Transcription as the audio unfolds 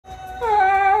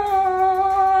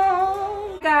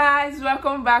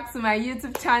welcome back to my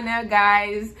YouTube channel,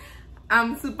 guys.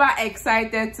 I'm super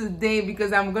excited today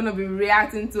because I'm gonna be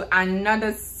reacting to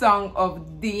another song of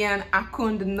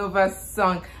Ankudinova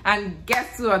song. And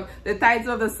guess what? The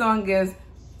title of the song is,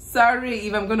 sorry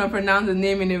if I'm gonna pronounce the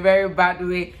name in a very bad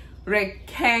way,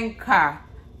 Rechenka.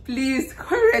 Please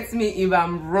correct me if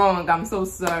I'm wrong. I'm so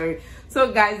sorry.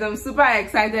 So guys, I'm super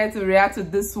excited to react to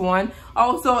this one.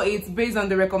 Also, it's based on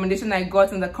the recommendation I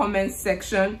got in the comment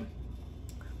section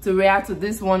to react to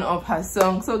this one of her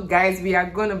song. So guys, we are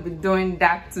gonna be doing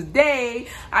that today.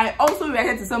 I also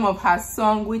reacted to some of her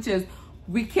song, which is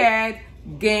Wicked,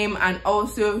 Game, and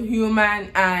also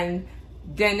Human and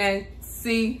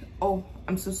Genesee. Oh,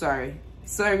 I'm so sorry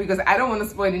because I don't want to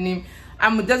spoil the name.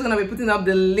 I'm just gonna be putting up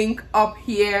the link up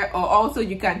here, or also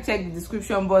you can check the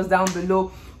description box down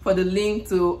below for the link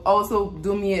to also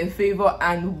do me a favor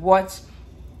and watch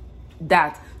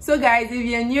that. So guys, if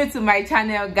you're new to my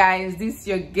channel, guys, this is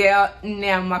your girl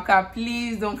Neamaka.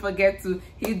 Please don't forget to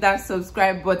hit that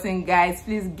subscribe button, guys.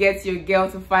 Please get your girl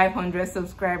to 500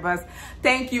 subscribers.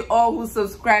 Thank you all who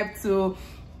subscribed to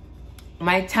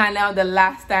my channel the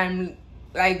last time.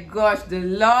 Like, gosh, the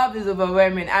love is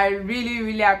overwhelming. I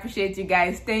really appreciate you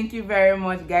guys. Thank you very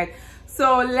much, guys.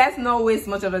 So let's not waste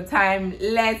much of the time.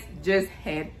 Let's just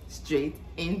head straight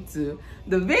into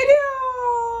the video.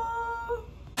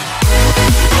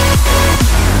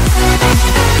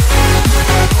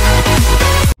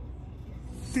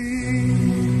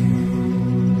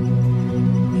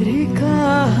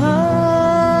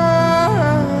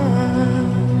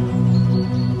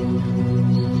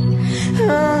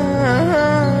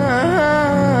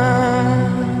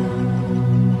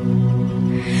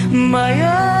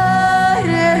 Моя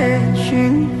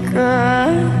реченька,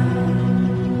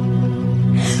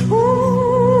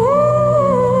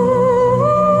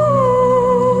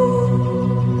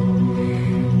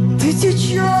 ты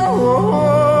течешь.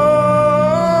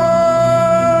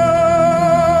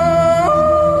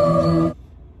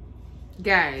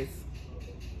 Guys,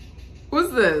 who's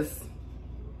this?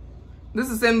 This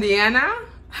is Diana.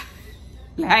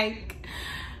 Like,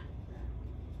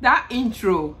 that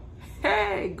intro,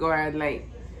 hey God, like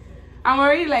I'm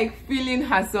already like feeling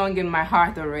her song in my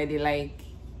heart already. Like,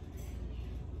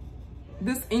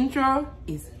 this intro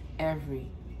is every.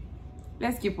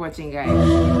 Let's keep watching, guys.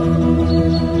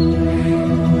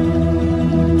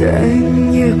 Ты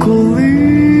не колыбнешься,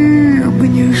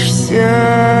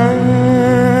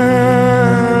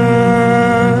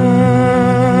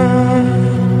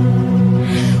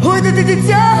 ой, да ты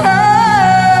дитя,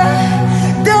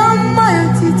 да мое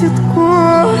дитятко,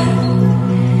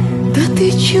 да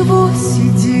ты чего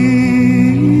сидишь,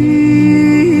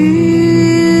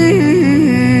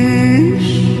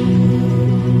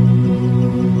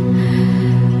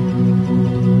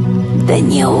 да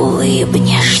не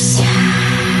улыбнешься.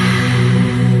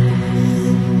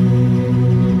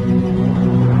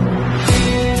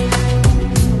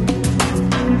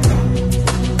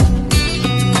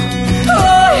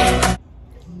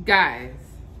 Guys,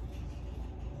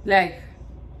 like,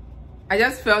 I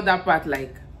just felt that part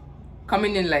like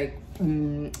coming in, like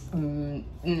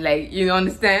like, you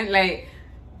understand, like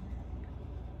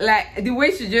the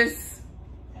way she just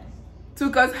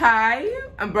took us high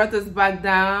and brought us back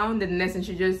down, the next thing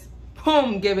she just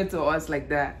boom gave it to us like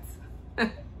that.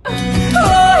 Ой,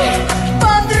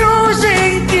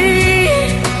 подруженьки,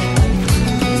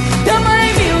 да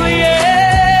мои милые,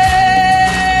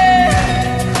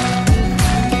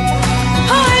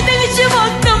 ой, да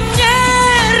ничего-то мне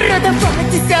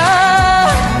радоваться,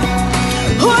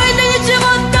 ой, да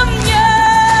ничего-то мне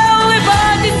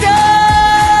улыбаться.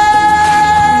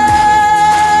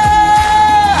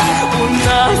 У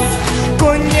нас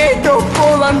коней-то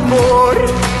полон двор.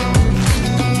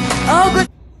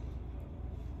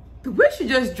 The way she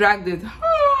just dragged it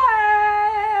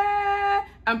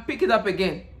and pick it up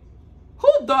again.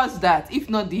 Who does that if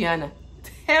not Diana?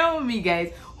 Tell me,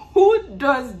 guys, who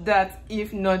does that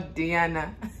if not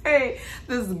Diana? Hey,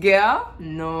 this girl,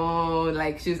 no,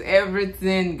 like, she's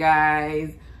everything,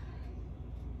 guys.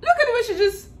 Look at the way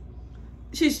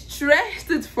she stretched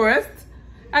it first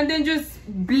and then just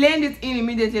blend it in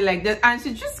immediately like that, and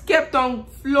she just kept on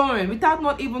flowing without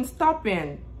not even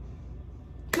stopping.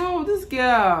 No, this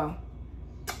girl,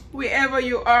 wherever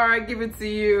you are, I give it to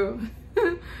you.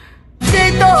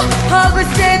 Нет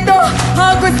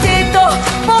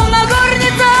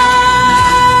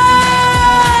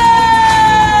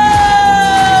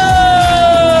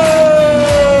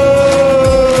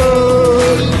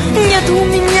у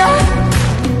меня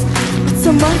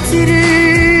отца матери,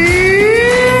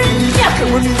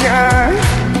 некому меня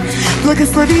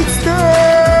благословить-то.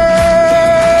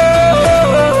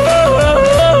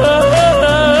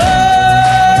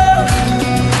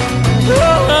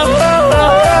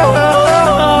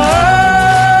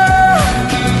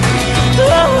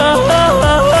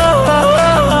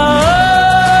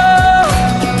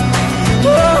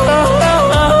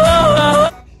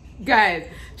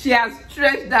 She has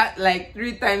stretched that like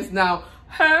 3 times now.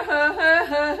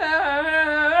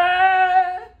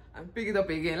 And pick it up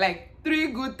again like 3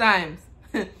 good times.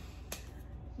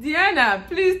 Diana,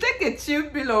 please take a chill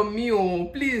pill on me. Oh,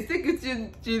 please take a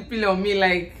chill pill on me.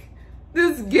 Like,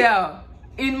 this girl,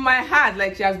 in my heart,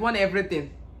 like, she has won everything.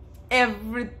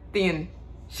 Everything.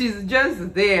 She's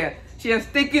just there. She has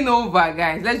taken over,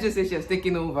 guys. Let's just say she has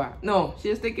taken over. No, she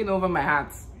has taken over my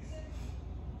heart.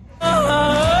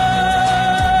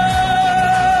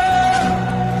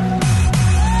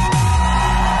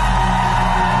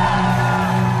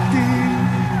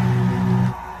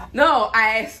 No,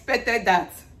 I expected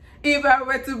that. If I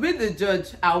were to be the judge,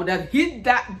 I would have hit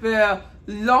that bell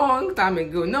long time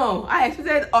ago. No, I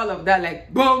expected all of that,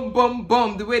 like boom, boom,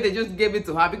 boom, the way they just gave it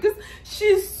to her, because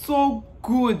she's so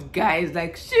good, guys.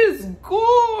 Like, she's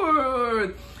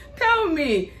good. Tell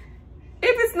me,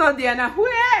 if it's not Diana, who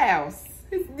else?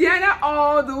 It's Diana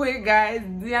all the way, guys.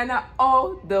 Diana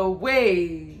all the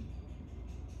way.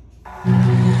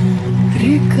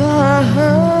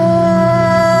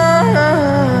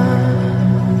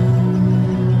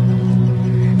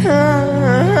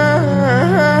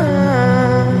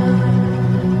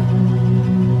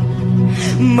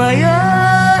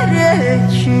 Моя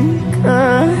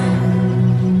реченька,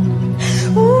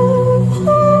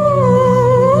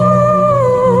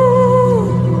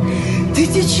 ты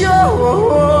течешь,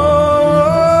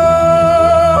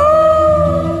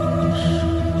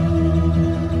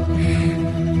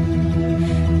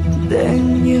 да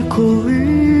не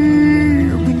колыбнешься.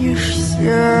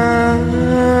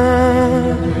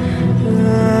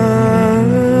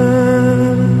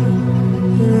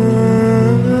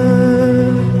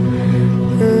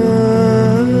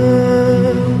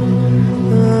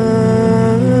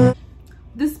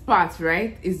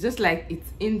 Right, it's just like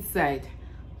it's inside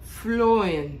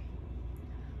flowing,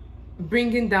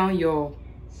 bringing down your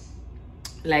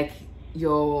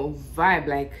vibe.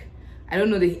 Like, I don't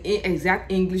know the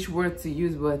exact English word to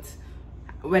use, but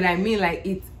when I mean like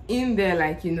it's in there,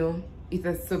 like, you know,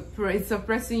 it's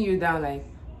suppressing you down, like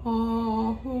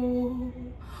oh, oh,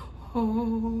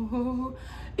 oh, oh.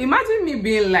 Imagine me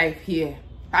being live here.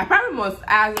 I probably must,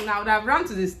 as I would have run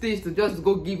to the stage to just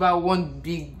go give her one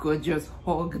big gorgeous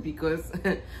hug, because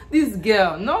this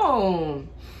girl, no,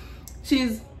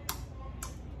 she's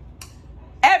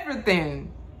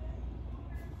everything.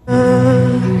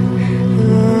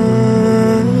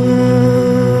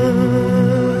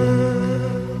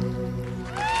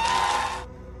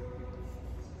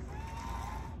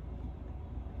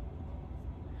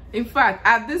 In fact,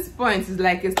 at this point, it's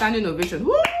like a standing ovation.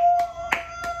 Woo!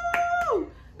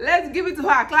 Let's give it to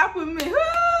her. Clap with me.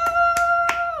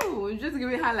 Woo! We're just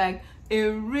giving her like a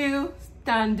real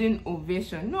standing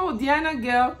ovation. No, Diana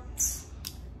girl,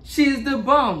 she's the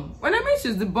bomb. When I mean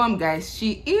she's the bomb, guys,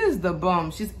 she is the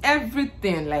bomb. She's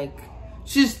everything. Like,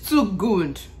 she's too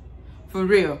good. For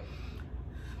real.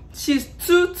 She's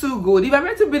too good. If I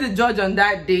were to be the judge on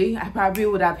that day, I probably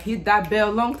would have hit that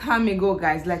bell a long time ago,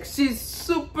 guys. Like, she's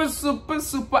super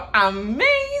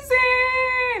amazing.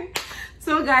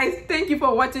 So guys, thank you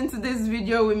for watching today's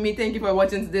video with me. Thank you for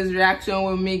watching today's reaction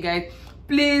with me, guys.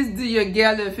 Please do your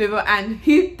girl a favor and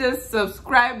hit the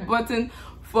subscribe button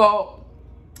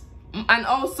and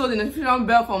also the notification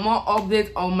bell for more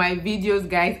updates on my videos,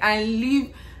 guys. And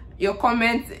leave your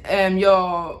comments,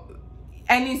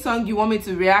 any song you want me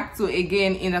to react to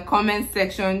again in the comment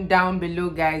section down below,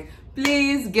 guys.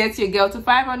 Please get your girl to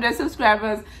 500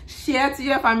 subscribers. Share to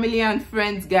your family and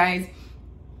friends, guys.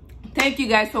 Thank you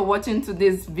guys for watching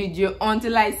today's video.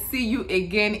 Until I see you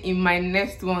again in my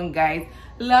next one, guys.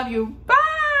 Love you. Bye.